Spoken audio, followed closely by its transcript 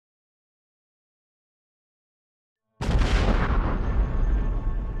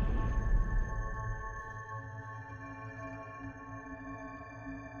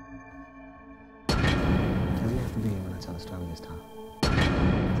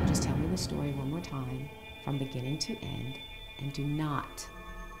story one more time, from beginning to end, and do not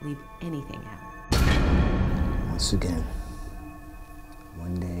leave anything out. Once again,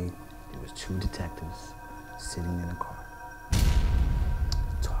 one day there was two detectives sitting in a car,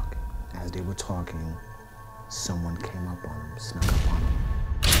 talking. As they were talking, someone came up on them, snuck up on them.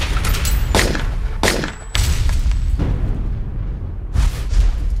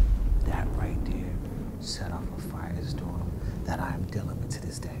 That right there set off a firestorm that I am dealing with to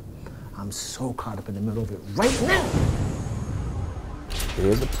this day. I'm so caught up in the middle of it right now.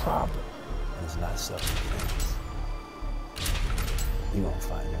 There's a problem, and it's not self-defense. You're gonna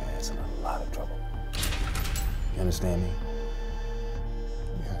find your ass in a lot of trouble. You understand me?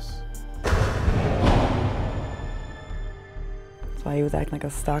 Yes. That's why he was acting like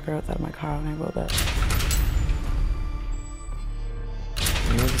a stalker outside of my car when I rolled up.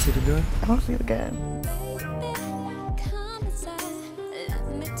 You want to see the gun? I want to see the gun.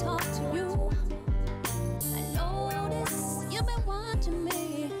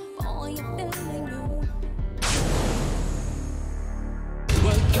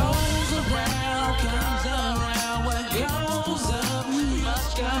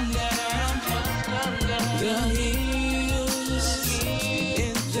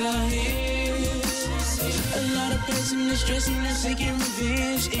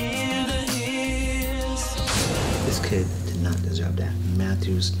 This kid did not deserve that.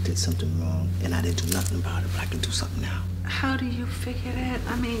 Matthews did something wrong, and I didn't do nothing about it, but I can do something now. How do you figure that?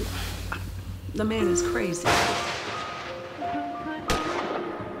 I mean, the man is crazy.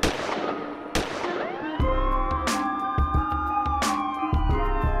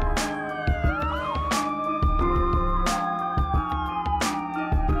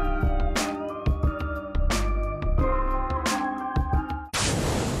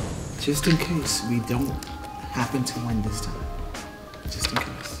 Just in case we don't happen to win this time. Just in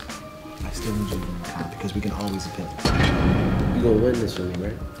case. I still need you to be kind because we can always appeal. You gonna win this one,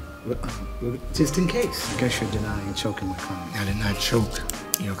 right? Just in case. I guess you're denying choking my client. I did not choke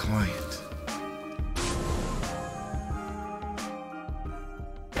your client.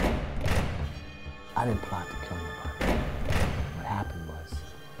 I didn't plot to kill nobody. What happened was,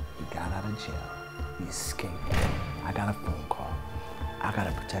 he got out of jail, he escaped. I got a phone call. I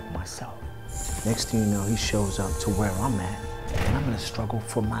gotta protect myself. Next thing you know, he shows up to where I'm at, and I'm gonna struggle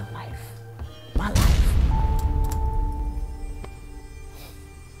for my life. My life.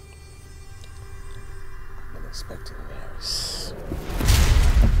 I've been expecting that.